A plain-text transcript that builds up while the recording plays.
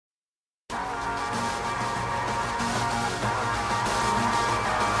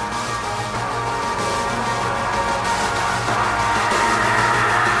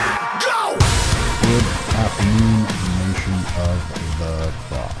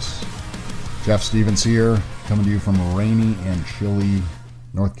folks. Jeff Stevens here, coming to you from rainy and chilly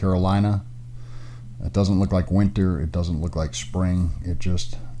North Carolina. It doesn't look like winter, it doesn't look like spring, it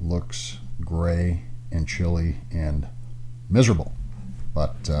just looks gray and chilly and miserable.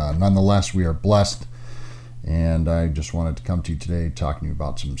 But nonetheless, we are blessed, and I just wanted to come to you today talking to you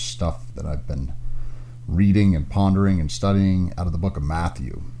about some stuff that I've been reading and pondering and studying out of the book of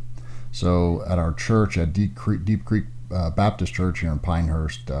Matthew. So at our church, at Deep Creek Baptist Church here in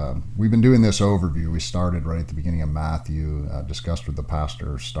Pinehurst, we've been doing this overview. We started right at the beginning of Matthew, discussed with the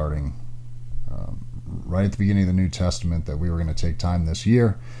pastor starting right at the beginning of the New Testament that we were going to take time this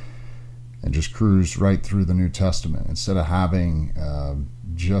year and just cruise right through the New Testament instead of having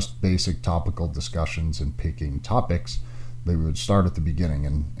just basic topical discussions and picking topics. They would start at the beginning,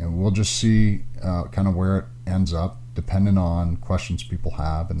 and we'll just see kind of where it ends up, depending on questions people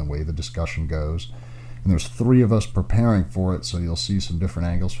have and the way the discussion goes. And there's three of us preparing for it, so you'll see some different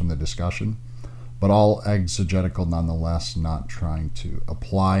angles from the discussion, but all exegetical nonetheless, not trying to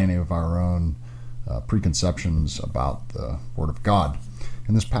apply any of our own preconceptions about the Word of God.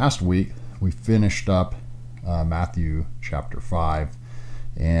 In this past week, we finished up Matthew chapter 5,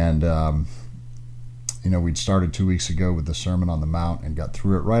 and we'd started 2 weeks ago with the Sermon on the Mount and got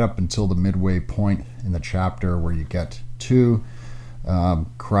through it right up until the midway point in the chapter where you get to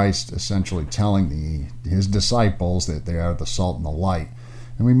Christ essentially telling his disciples that they are the salt and the light.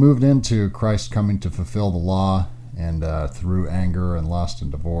 And we moved into Christ coming to fulfill the law, and through anger and lust and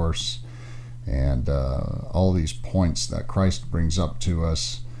divorce and all these points that Christ brings up to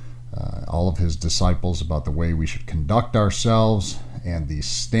us, all of his disciples about the way we should conduct ourselves and the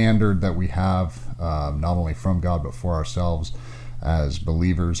standard that we have, not only from God but for ourselves as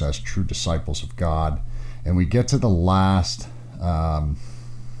believers, as true disciples of God. And we get to the last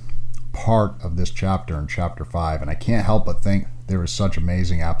part of this chapter in chapter 5, and I can't help but think there is such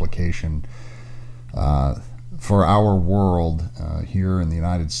amazing application for our world here in the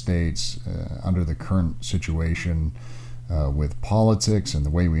United States under the current situation with politics and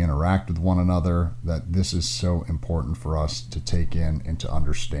the way we interact with one another, that this is so important for us to take in and to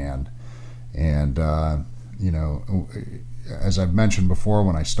understand. And as I've mentioned before,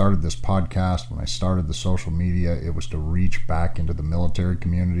 when I started this podcast, when I started the social media, it was to reach back into the military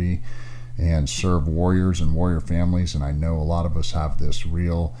community and serve warriors and warrior families. And I know a lot of us have this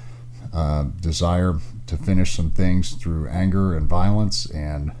real desire to finish some things through anger and violence.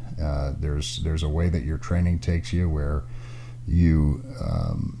 And there's a way that your training takes you where you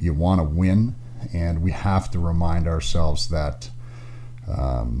want to win. And we have to remind ourselves that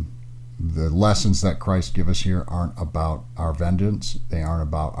the lessons that Christ gives us here aren't about our vengeance. They aren't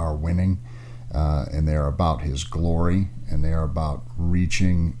about our winning. And they are about his glory. And they are about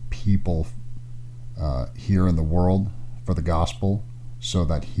reaching people here in the world for the gospel so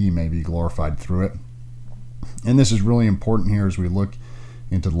that he may be glorified through it. And this is really important here as we look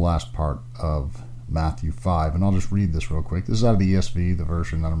into the last part of Matthew 5. And I'll just read this real quick. This is out of the ESV, the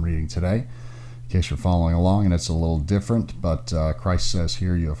version that I'm reading today, in case you're following along, and it's a little different, but Christ says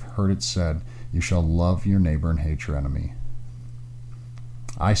here, "You have heard it said, you shall love your neighbor and hate your enemy.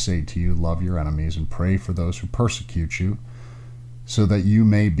 I say to you, love your enemies and pray for those who persecute you, so that you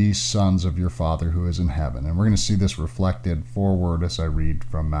may be sons of your Father who is in heaven." And we're going to see this reflected forward as I read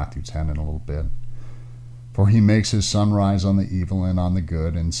from Matthew 10 in a little bit. "For he makes his sun rise on the evil and on the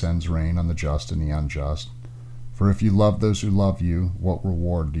good, and sends rain on the just and the unjust. For if you love those who love you, what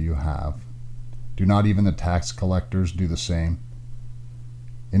reward do you have? Do not even the tax collectors do the same?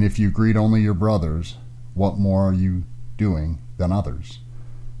 And if you greet only your brothers, what more are you doing than others?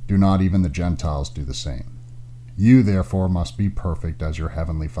 Do not even the Gentiles do the same? You therefore must be perfect as your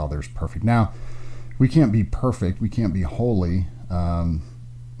heavenly Father is perfect." Now, we can't be perfect, we can't be holy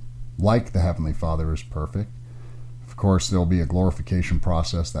like the heavenly Father is perfect. Of course, there'll be a glorification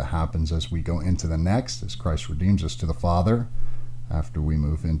process that happens as we go into the next, as Christ redeems us to the Father, after we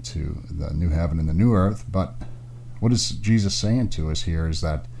move into the new heaven and the new earth. But what is Jesus saying to us here is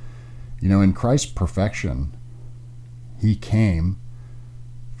that, in Christ's perfection, he came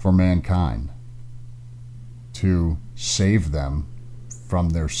for mankind to save them from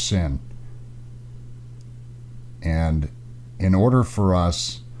their sin. And in order for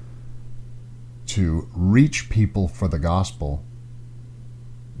us to reach people for the gospel,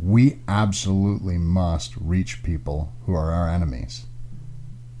 we absolutely must reach people who are our enemies.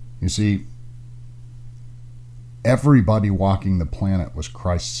 You see, everybody walking the planet was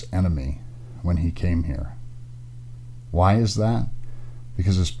Christ's enemy when he came here. Why is that?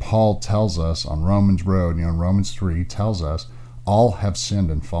 Because as Paul tells us on Romans Road, in Romans 3, tells us, all have sinned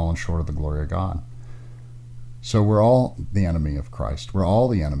and fallen short of the glory of God. So we're all the enemy of Christ. We're all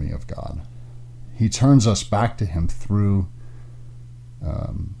the enemy of God. He turns us back to him through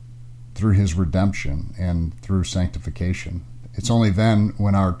his redemption and through sanctification. It's only then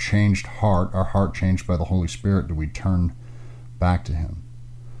when our heart changed by the Holy Spirit, do we turn back to him.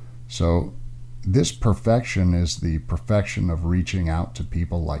 So this perfection is the perfection of reaching out to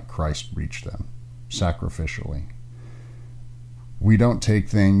people like Christ reached them, sacrificially. We don't take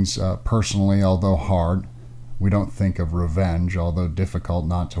things personally, although hard. We don't think of revenge, although difficult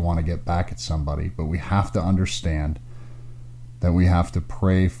not to want to get back at somebody. But we have to understand that we have to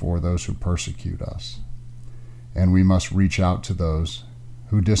pray for those who persecute us. And we must reach out to those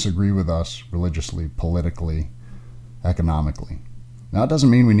who disagree with us religiously, politically, economically. Now, it doesn't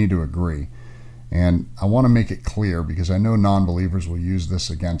mean we need to agree. And I want to make it clear, because I know non-believers will use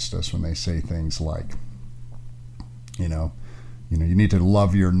this against us when they say things like, you need to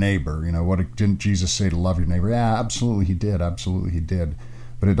love your neighbor. What didn't Jesus say, to love your neighbor? Yeah, absolutely he did. Absolutely he did.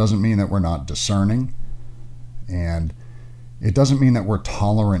 But it doesn't mean that we're not discerning. And it doesn't mean that we're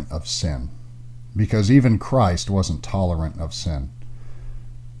tolerant of sin, because even Christ wasn't tolerant of sin.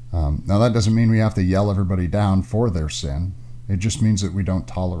 Now, that doesn't mean we have to yell everybody down for their sin. It just means that we don't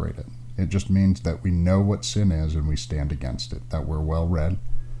tolerate it. It just means that we know what sin is and we stand against it, that we're well read,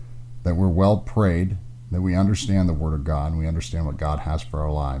 that we're well prayed, that we understand the Word of God and we understand what God has for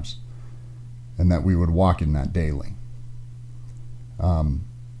our lives, and that we would walk in that daily.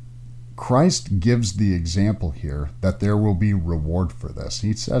 Christ gives the example here that there will be reward for this.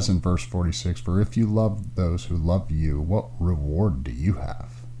 He says in verse 46, "For if you love those who love you, what reward do you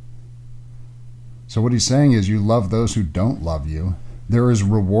have?" So what he's saying is, you love those who don't love you. There is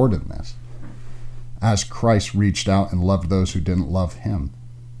reward in this. As Christ reached out and loved those who didn't love him,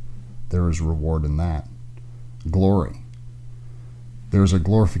 there is reward in that. Glory. There's a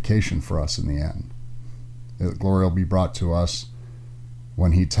glorification for us in the end. The glory will be brought to us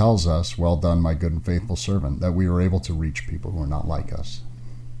when he tells us, "Well done, my good and faithful servant," that we are able to reach people who are not like us.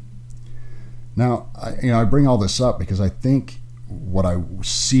 Now, I bring all this up because I think what I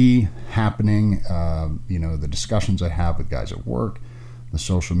see happening, the discussions I have with guys at work, the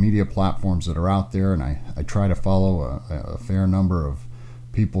social media platforms that are out there, and I try to follow a fair number of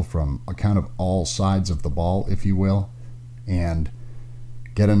people from kind of all sides of the ball, if you will, and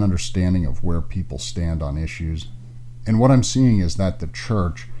get an understanding of where people stand on issues. And what I'm seeing is that the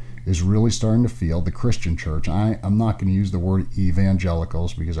church is really starting to feel, the Christian church, I'm not going to use the word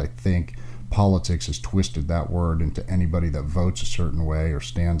evangelicals because I think politics has twisted that word into anybody that votes a certain way or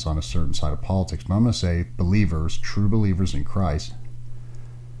stands on a certain side of politics, but I'm going to say believers, true believers in Christ,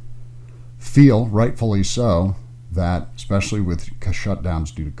 feel, rightfully so, that, especially with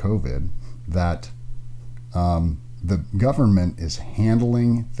shutdowns due to COVID, that the government is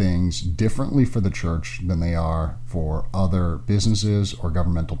handling things differently for the church than they are for other businesses or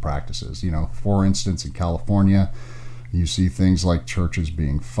governmental practices. For instance, in California, you see things like churches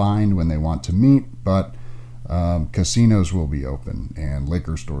being fined when they want to meet, but casinos will be open and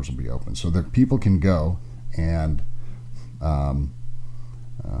liquor stores will be open, so that people can go and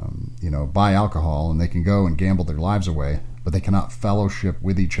buy alcohol, and they can go and gamble their lives away, but they cannot fellowship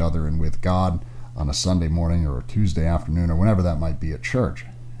with each other and with God on a Sunday morning or a Tuesday afternoon or whenever that might be at church.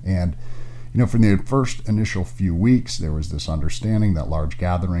 And from the first initial few weeks, there was this understanding that large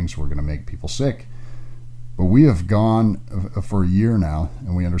gatherings were going to make people sick. But we have gone for a year now,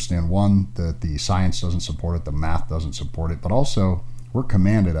 and we understand, one, that the science doesn't support it, the math doesn't support it, but also we're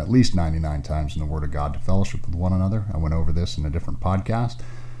commanded at least 99 times in the Word of God to fellowship with one another. I went over this in a different podcast.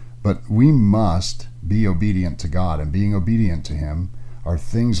 But we must be obedient to God, and being obedient to him are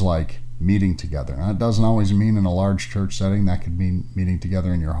things like meeting together. Now, it doesn't always mean in a large church setting. That could mean meeting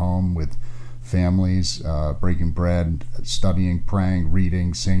together in your home with families, breaking bread, studying, praying,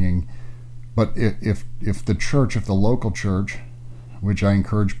 reading, singing. But if the local church, which I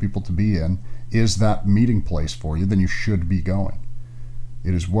encourage people to be in, is that meeting place for you, then you should be going.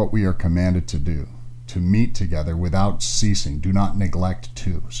 It is what we are commanded to do, to meet together without ceasing. Do not neglect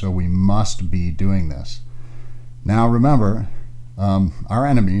to. So we must be doing this. Now remember, our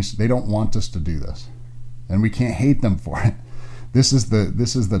enemies, they don't want us to do this, and we can't hate them for it. This is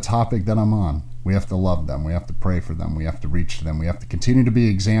the topic that I'm on. We have to love them. We have to pray for them. We have to reach to them. We have to continue to be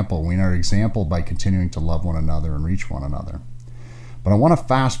example. We are example by continuing to love one another and reach one another. But I want to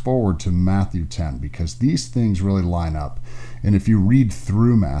fast forward to Matthew 10, because these things really line up. And if you read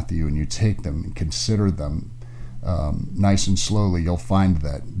through Matthew and you take them and consider them nice and slowly, you'll find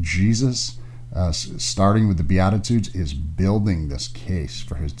that Jesus, starting with the Beatitudes, is building this case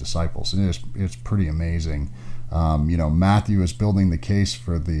for his disciples. And it's pretty amazing. Matthew is building the case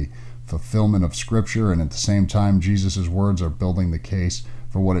for the fulfillment of Scripture, and at the same time, Jesus' words are building the case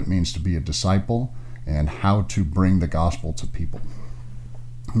for what it means to be a disciple and how to bring the gospel to people.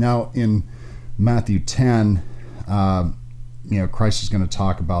 Now, in Matthew 10, Christ is going to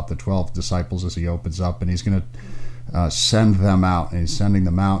talk about the 12 disciples as he opens up, and he's going to send them out, and he's sending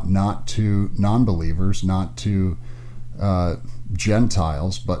them out not to non-believers, not to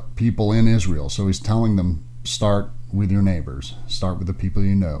Gentiles, but people in Israel. So he's telling them, start with your neighbors, start with the people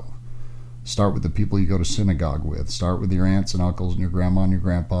you know, start with the people you go to synagogue with, start with your aunts and uncles and your grandma and your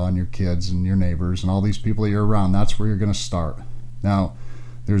grandpa and your kids and your neighbors and all these people that you're around. That's where you're going to start. Now,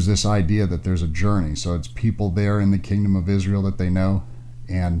 there's this idea that there's a journey. So it's people there in the kingdom of Israel that they know,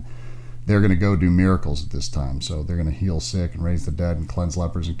 and they're going to go do miracles at this time. So they're going to heal sick and raise the dead and cleanse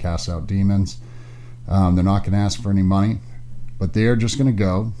lepers and cast out demons. They're not going to ask for any money, but they're just going to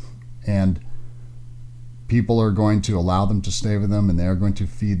go, and people are going to allow them to stay with them, and they're going to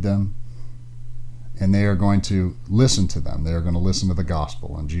feed them, and they are going to listen to them. They're going to listen to the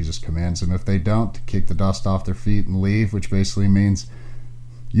gospel, and Jesus commands them, if they don't, to kick the dust off their feet and leave, which basically means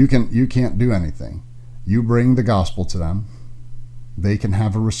you can't do anything. You bring the gospel to them. They can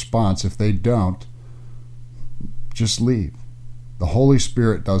have a response. If they don't, just leave. The Holy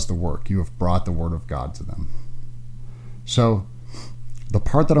Spirit does the work. You have brought the word of God to them. So the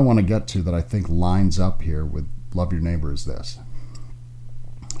part that I want to get to that I think lines up here with love your neighbor is this.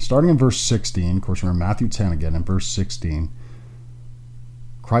 Starting in verse 16, of course we're in Matthew 10 again, in verse 16,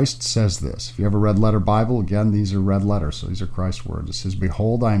 Christ says this. If you have a red letter Bible, again, these are red letters, so these are Christ's words. It says,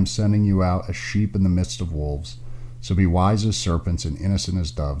 "Behold, I am sending you out as sheep in the midst of wolves. So be wise as serpents and innocent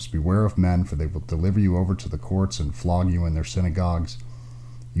as doves. Beware of men, for they will deliver you over to the courts and flog you in their synagogues.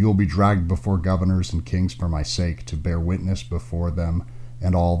 You will be dragged before governors and kings for my sake, to bear witness before them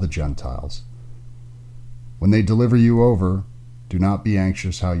and all the Gentiles. When they deliver you over, do not be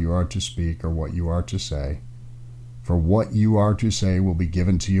anxious how you are to speak or what you are to say. For what you are to say will be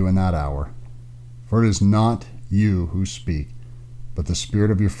given to you in that hour. For it is not you who speak, but the Spirit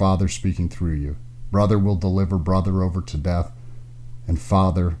of your Father speaking through you. Brother will deliver brother over to death, and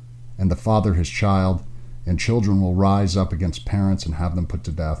the father his child, and children will rise up against parents and have them put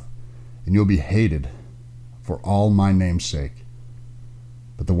to death. And you'll be hated for all my name's sake.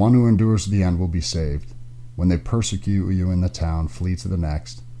 But the one who endures to the end will be saved. When they persecute you in the town, flee to the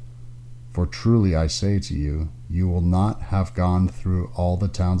next. For truly I say to you, you will not have gone through all the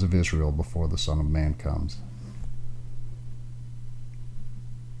towns of Israel before the Son of Man comes."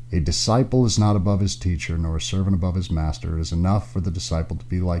 A disciple is not above his teacher, nor a servant above his master. It is enough for the disciple to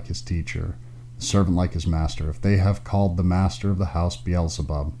be like his teacher, the servant like his master. If they have called the master of the house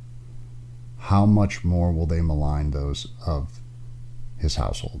Beelzebub, how much more will they malign those of his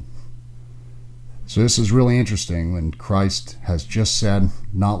household? So this is really interesting when Christ has just said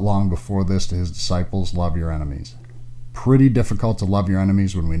not long before this to his disciples, love your enemies. Pretty difficult to love your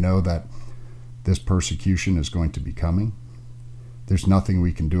enemies when we know that this persecution is going to be coming. There's nothing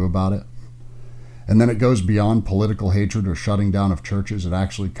we can do about it. And then it goes beyond political hatred or shutting down of churches. It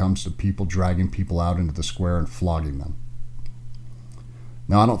actually comes to people dragging people out into the square and flogging them.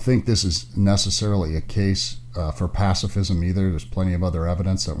 Now, I don't think this is necessarily a case for pacifism either. There's plenty of other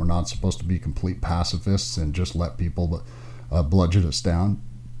evidence that we're not supposed to be complete pacifists and just let people bludgeon us down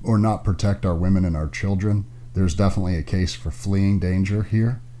or not protect our women and our children. There's definitely a case for fleeing danger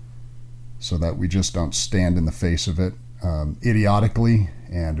here so that we just don't stand in the face of it idiotically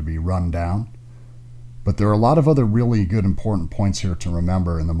and to be run down. But there are a lot of other really good important points here to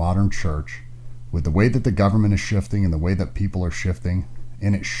remember in the modern church with the way that the government is shifting and the way that people are shifting.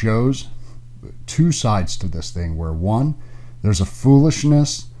 And it shows two sides to this thing where, one, there's a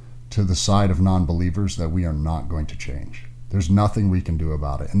foolishness to the side of non-believers that we are not going to change. There's nothing we can do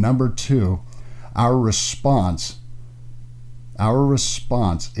about it. And number two, our response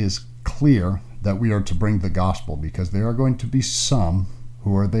is clear that we are to bring the gospel, because there are going to be some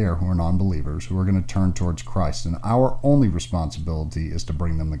who are there who are non-believers who are going to turn towards Christ, and our only responsibility is to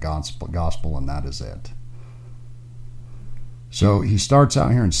bring them the gospel, and that is it. So he starts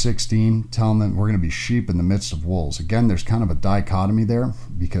out here in 16 telling them we're going to be sheep in the midst of wolves. Again, there's kind of a dichotomy there,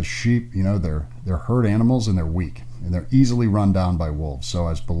 because sheep, they're herd animals and they're weak and they're easily run down by wolves. So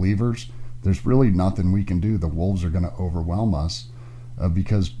as believers, there's really nothing we can do. The wolves are going to overwhelm us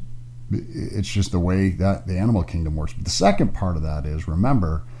because it's just the way that the animal kingdom works. But the second part of that is,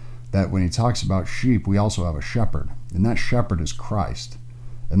 remember that when he talks about sheep, we also have a shepherd, and that shepherd is Christ,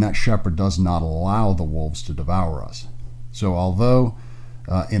 and that shepherd does not allow the wolves to devour us. So although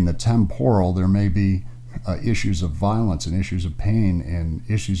in the temporal there may be issues of violence and issues of pain and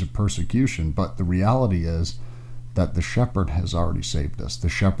issues of persecution, but the reality is that the shepherd has already saved us. The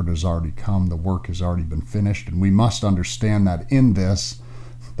shepherd has already come. The work has already been finished. And we must understand that in this,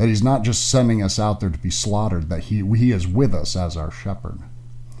 that he's not just sending us out there to be slaughtered, that he is with us as our shepherd.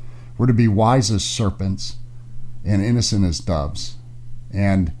 We're to be wise as serpents and innocent as doves.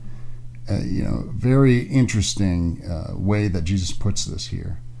 And, very interesting way that Jesus puts this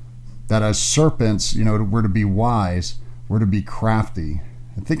here. That as serpents, we're to be wise, we're to be crafty.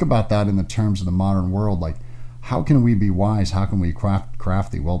 And think about that in the terms of the modern world. Like, how can we be wise? How can we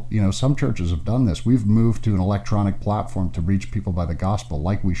crafty? Well, some churches have done this. We've moved to an electronic platform to reach people by the gospel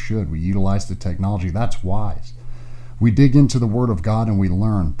like we should. We utilize the technology. That's wise. We dig into the Word of God and we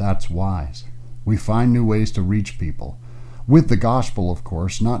learn. That's wise. We find new ways to reach people. With the gospel, of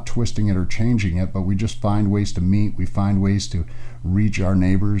course, not twisting it or changing it, but we just find ways to meet. We find ways to reach our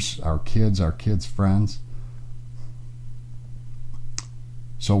neighbors, our kids' friends.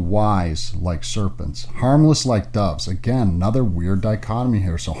 So wise like serpents, harmless like doves. Again, another weird dichotomy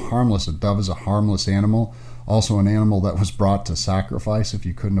here. So harmless, a dove is a harmless animal, also an animal that was brought to sacrifice if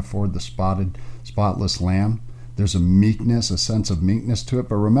you couldn't afford the spotless lamb. There's a meekness, a sense of meekness to it.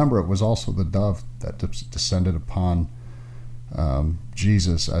 But remember, it was also the dove that descended upon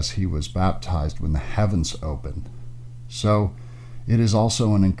Jesus as he was baptized when the heavens opened. So it is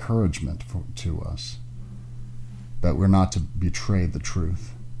also an encouragement to us that we're not to betray the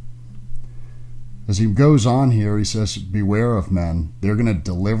truth. As he goes on here, he says, beware of men. They're going to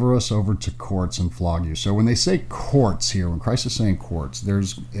deliver us over to courts and flog you. So when they say courts here, when Christ is saying courts,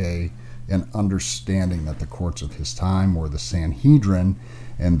 there's an understanding that the courts of his time were the Sanhedrin,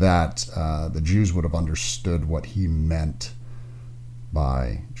 and that the Jews would have understood what he meant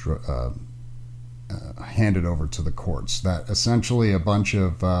by handed over to the courts. That essentially a bunch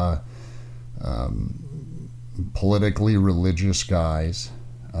of politically religious guys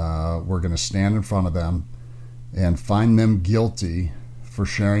were going to stand in front of them and find them guilty for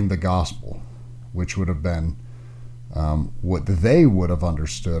sharing the gospel, which would have been what they would have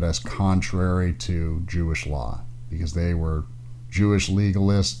understood as contrary to Jewish law, because they were Jewish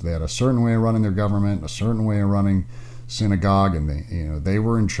legalists. They had a certain way of running their government, a certain way of running synagogue, and they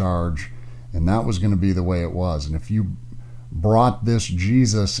were in charge, and that was going to be the way it was. And if you brought this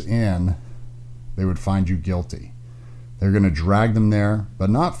Jesus in, they would find you guilty. They're going to drag them there, but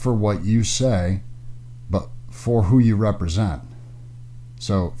not for what you say, but for who you represent.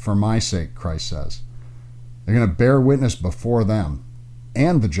 So, for my sake, Christ says, they're going to bear witness before them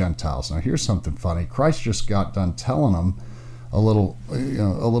and the Gentiles. Now, here's something funny. Christ just got done telling them a little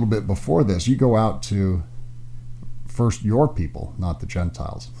bit before this. You go out to first your people, not the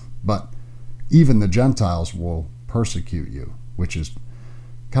Gentiles. But even the Gentiles will persecute you, which is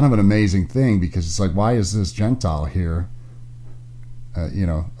kind of an amazing thing, because it's like, why is this Gentile here,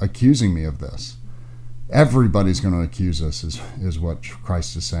 accusing me of this? Everybody's going to accuse us, is what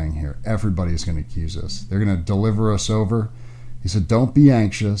Christ is saying here. Everybody's going to accuse us. They're going to deliver us over. He said, don't be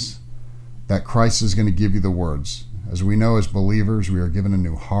anxious, that Christ is going to give you the words. As we know, as believers, we are given a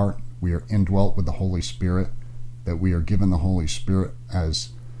new heart. We are indwelt with the Holy Spirit, that we are given the Holy Spirit as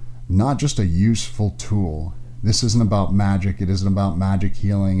not just a useful tool. This isn't about magic. It isn't about magic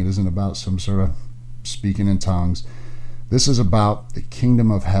healing. It isn't about some sort of speaking in tongues. This is about the kingdom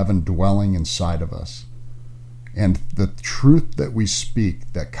of heaven dwelling inside of us. And the truth that we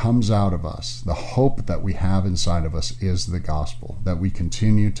speak, that comes out of us, the hope that we have inside of us, is the gospel. That we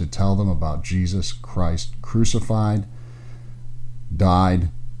continue to tell them about Jesus Christ, crucified, died,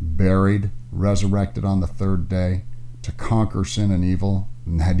 buried, resurrected on the third day to conquer sin and evil,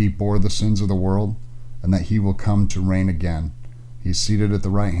 and that he bore the sins of the world, and that he will come to reign again. He's seated at the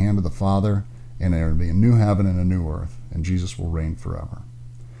right hand of the Father, and there will be a new heaven and a new earth, and Jesus will reign forever.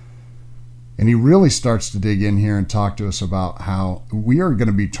 And he really starts to dig in here and talk to us about how we are going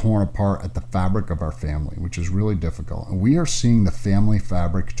to be torn apart at the fabric of our family, which is really difficult. And we are seeing the family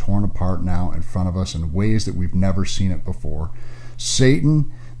fabric torn apart now in front of us in ways that we've never seen it before.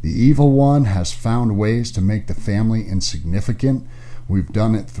 Satan, the evil one, has found ways to make the family insignificant. We've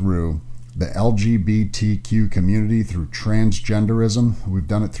done it through the LGBTQ community, through transgenderism. We've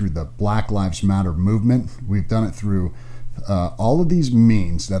done it through the Black Lives Matter movement. We've done it through all of these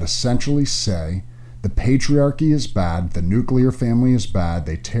means that essentially say the patriarchy is bad, the nuclear family is bad,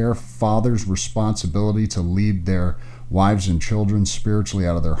 they tear fathers' responsibility to lead their wives and children spiritually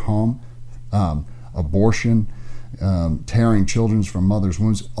out of their home, abortion, tearing children from mothers'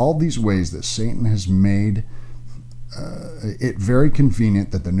 wombs, all these ways that Satan has made it very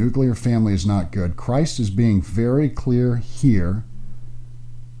convenient that the nuclear family is not good. Christ is being very clear here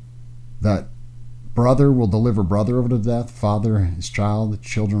that brother will deliver brother over to death, father his child,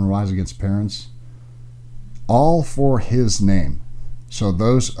 children rise against parents. all for his name. So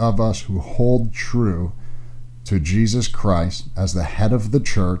those of us who hold true to Jesus Christ as the head of the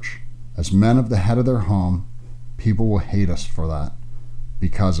church, as men of the head of their home, people will hate us for that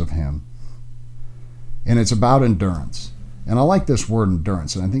because of him. And it's about endurance. And I like this word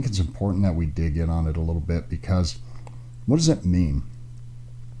endurance, and I think it's important that we dig in on it a little bit, because what does it mean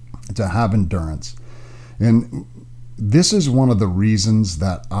to have endurance? And this is one of the reasons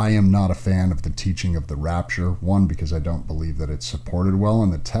that I am not a fan of the teaching of the rapture. One, because I don't believe that it's supported well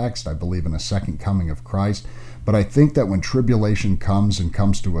in the text. I believe in a second coming of Christ. But I think that when tribulation comes and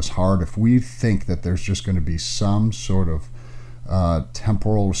comes to us hard, if we think that there's just going to be some sort of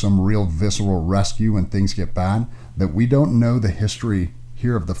temporal, some real visceral rescue when things get bad, that we don't know the history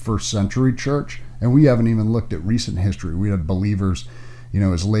here of the first century church, and we haven't even looked at recent history. We had believers,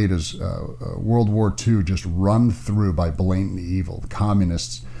 as late as World War II just run through by blatant evil, the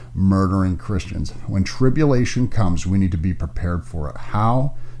communists murdering Christians. When tribulation comes, we need to be prepared for it.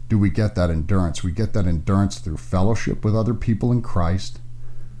 How do we get that endurance? We get that endurance through fellowship with other people in Christ,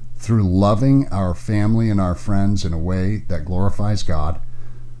 through loving our family and our friends in a way that glorifies God,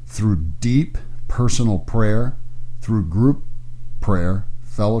 through deep personal prayer, through group prayer,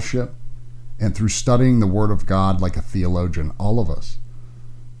 fellowship, and through studying the Word of God like a theologian, all of us.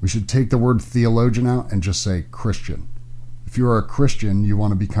 We should take the word theologian out and just say Christian. If you are a Christian, you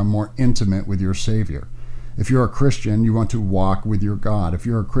want to become more intimate with your Savior. If you're a Christian, you want to walk with your God. If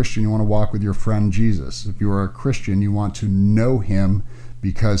you're a Christian, you want to walk with your friend Jesus. If you are a Christian, you want to know him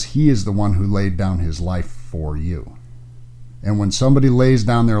because he is the one who laid down his life for you. And when somebody lays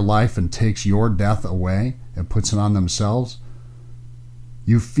down their life and takes your death away and puts it on themselves,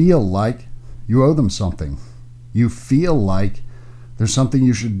 you feel like you owe them something. You feel like there's something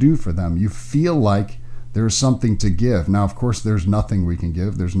you should do for them. You feel like there's something to give. Now, of course, there's nothing we can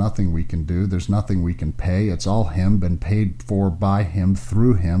give. There's nothing we can do. There's nothing we can pay. It's all him, been paid for by him,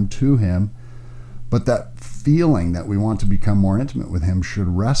 through him, to him. But that feeling that we want to become more intimate with him should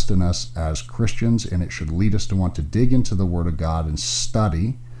rest in us as Christians, and it should lead us to want to dig into the Word of God and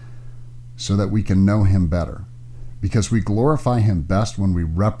study so that we can know him better. Because we glorify him best when we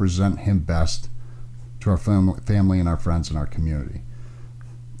represent him best to our family and our friends and our community.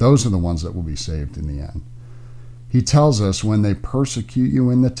 Those are the ones that will be saved in the end. He tells us, when they persecute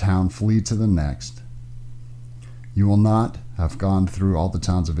you in the town, flee to the next. You will not have gone through all the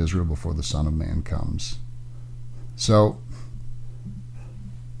towns of Israel before the Son of Man comes. So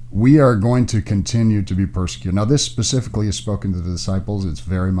we are going to continue to be persecuted. Now, this specifically is spoken to the disciples. It's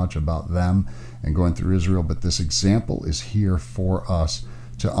very much about them and going through Israel, but this example is here for us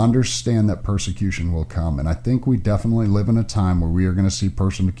to understand that persecution will come. And I think we definitely live in a time where we are going to see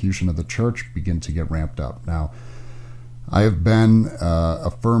persecution of the church begin to get ramped up. Now, I have been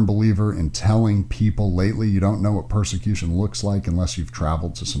a firm believer in telling people lately, you don't know what persecution looks like unless you've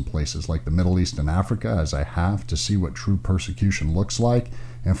traveled to some places like the Middle East and Africa, as I have, to see what true persecution looks like.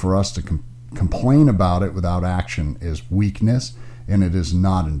 And for us to complain about it without action is weakness, and it is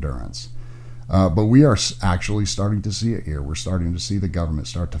not endurance. But we are actually starting to see it here. We're starting to see the government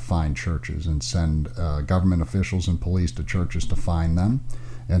start to fine churches and send government officials and police to churches to fine them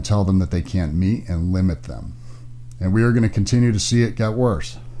and tell them that they can't meet and limit them. And we are going to continue to see it get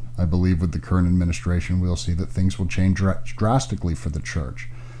worse. I believe with the current administration, we'll see that things will change drastically for the church.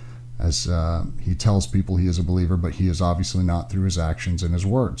 As he tells people he is a believer, but he is obviously not through his actions and his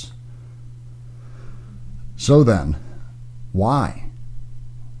words. So then, why?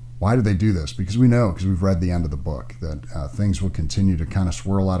 Why do they do this? Because we know, because we've read the end of the book, that things will continue to kind of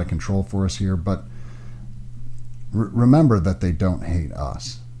swirl out of control for us here. But remember that they don't hate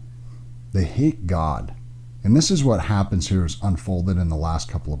us. They hate God. And this is what happens here, is unfolded in the last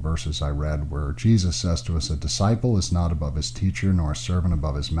couple of verses I read, where Jesus says to us, a disciple is not above his teacher, nor a servant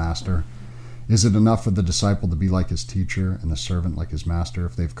above his master. Is it enough for the disciple to be like his teacher and the servant like his master?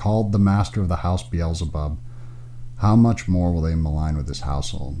 If they've called the master of the house Beelzebub, how much more will they malign with his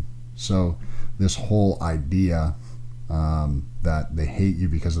household? So this whole idea that they hate you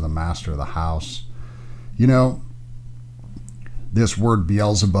because of the master of the house, this word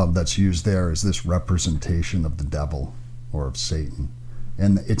Beelzebub that's used there is this representation of the devil or of Satan.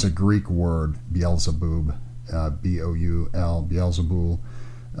 And it's a Greek word, Beelzebub, B-O-U-L, Beelzebul.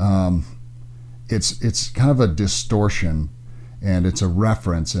 It's kind of a distortion, and it's a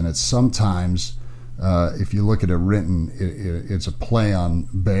reference, and it's sometimes, if you look at it written, it's a play on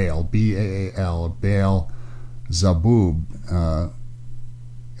Baal, B-A-A-L, Baal Zabub.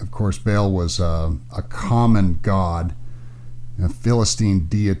 Of course, Baal was a common god, a Philistine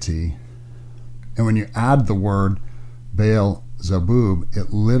deity. And when you add the word Baal Zebub,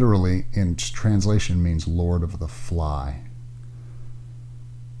 it literally in translation means Lord of the Fly.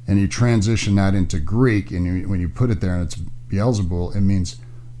 And you transition that into Greek, and when you put it there and it's Beelzebul, it means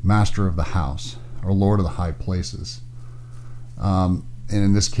master of the house or Lord of the high places. And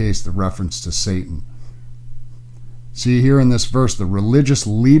in this case, the reference to Satan. See here in this verse, the religious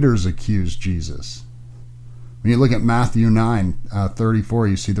leaders accuse Jesus. When you look at Matthew 9:34,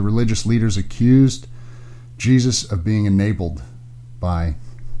 you see the religious leaders accused Jesus of being enabled by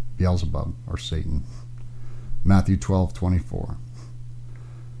Beelzebub or Satan. Matthew 12:24.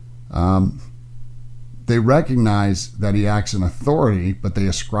 They recognize that he acts in authority, but they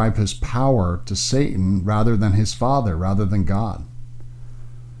ascribe his power to Satan rather than his Father, rather than God.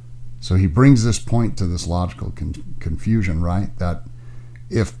 So he brings this point to this logical confusion, right? That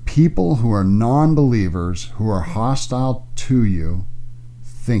if people who are non-believers, who are hostile to you,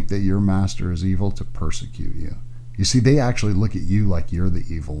 think that your master is evil to persecute you. You see, they actually look at you like you're the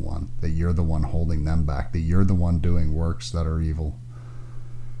evil one, that you're the one holding them back, that you're the one doing works that are evil.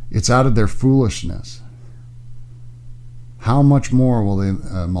 It's out of their foolishness. How much more will they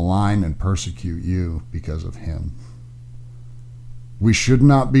malign and persecute you because of him? We should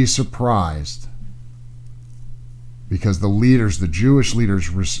not be surprised, because the leaders, the Jewish leaders,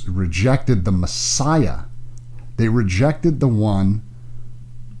 rejected the Messiah. They rejected the one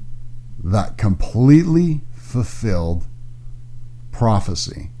that completely fulfilled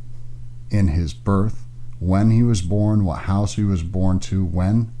prophecy in his birth, when he was born, what house he was born to,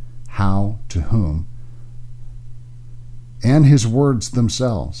 when, how, to whom. And his words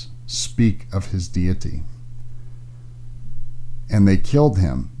themselves speak of his deity. And they killed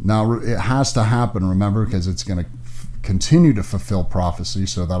him. Now, it has to happen, remember, because it's going to continue to fulfill prophecy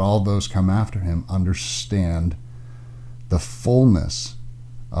so that all those come after him understand the fullness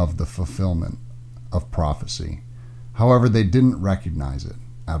of the fulfillment of prophecy. However, they didn't recognize it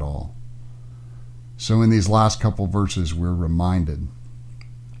at all. So in these last couple verses, we are reminded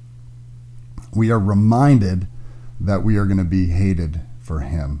that we are going to be hated for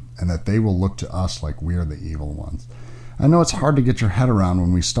him, and that they will look to us like we are the evil ones. I know it's hard to get your head around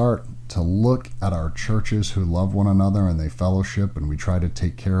when we start to look at our churches who love one another and they fellowship, and we try to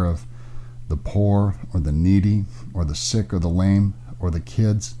take care of the poor or the needy or the sick or the lame or the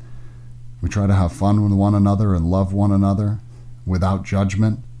kids. We try to have fun with one another and love one another without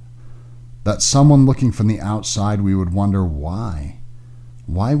judgment. That someone looking from the outside, we would wonder why.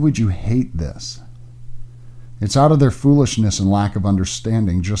 Why would you hate this? It's out of their foolishness and lack of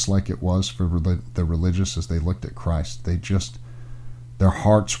understanding, just like it was for the religious as they looked at Christ. Their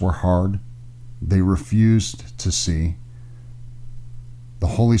hearts were hard. They refused to see. The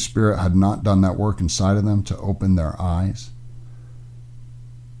Holy Spirit had not done that work inside of them to open their eyes.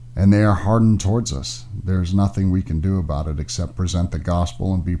 And they are hardened towards us. There's nothing we can do about it except present the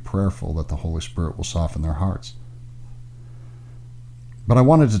gospel and be prayerful that the Holy Spirit will soften their hearts. But I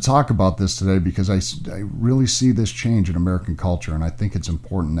wanted to talk about this today because I really see this change in American culture, and I think it's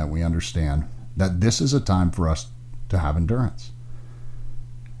important that we understand that this is a time for us to have endurance.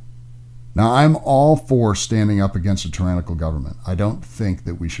 Now, I'm all for standing up against a tyrannical government. I don't think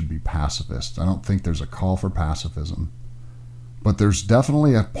that we should be pacifists. I don't think there's a call for pacifism. But there's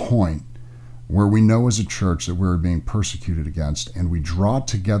definitely a point where we know as a church that we're being persecuted against, and we draw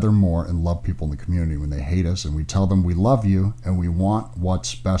together more and love people in the community when they hate us, and we tell them we love you and we want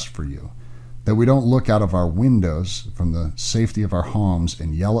what's best for you. That we don't look out of our windows from the safety of our homes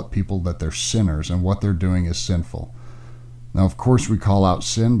and yell at people that they're sinners and what they're doing is sinful. Now, of course, we call out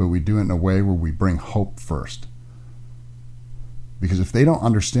sin, but we do it in a way where we bring hope first. Because if they don't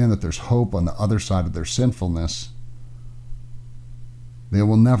understand that there's hope on the other side of their sinfulness, they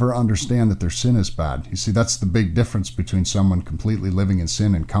will never understand that their sin is bad. You see, that's the big difference between someone completely living in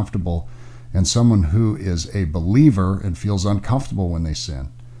sin and comfortable and someone who is a believer and feels uncomfortable when they sin.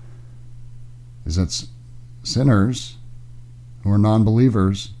 Is that sinners who are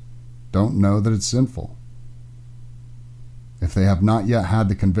non-believers don't know that it's sinful. If they have not yet had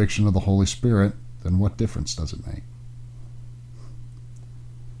the conviction of the Holy Spirit, then what difference does it make?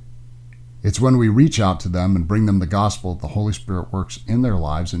 It's when we reach out to them and bring them the gospel that the Holy Spirit works in their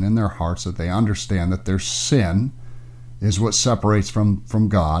lives and in their hearts, that they understand that their sin is what separates from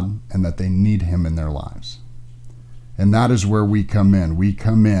God and that they need him in their lives. And that is where we come in. We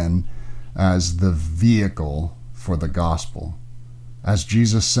come in as the vehicle for the gospel. As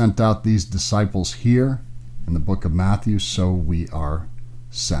Jesus sent out these disciples here in the book of Matthew, so we are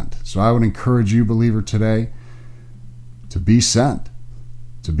sent. So I would encourage you, believer, today to be sent.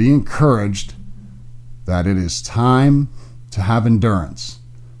 To be encouraged that it is time to have endurance.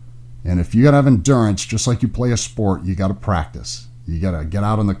 And if you got to have endurance, just like you play a sport, you got to practice. You got to get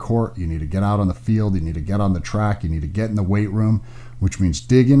out on the court. You need to get out on the field. You need to get on the track. You need to get in the weight room, which means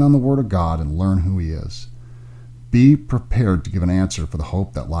dig in on the Word of God and learn who He is. Be prepared to give an answer for the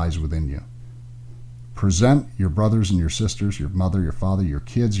hope that lies within you. Present your brothers and your sisters, your mother, your father, your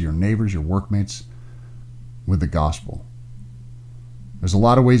kids, your neighbors, your workmates with the gospel. There's a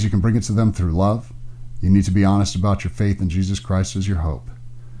lot of ways you can bring it to them through love. You need to be honest about your faith in Jesus Christ as your hope.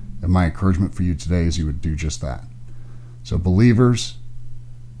 And my encouragement for you today is you would do just that. So believers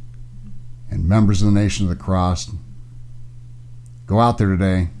and members of the Nation of the Cross, go out there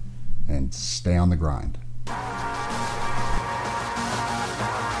today and stay on the grind.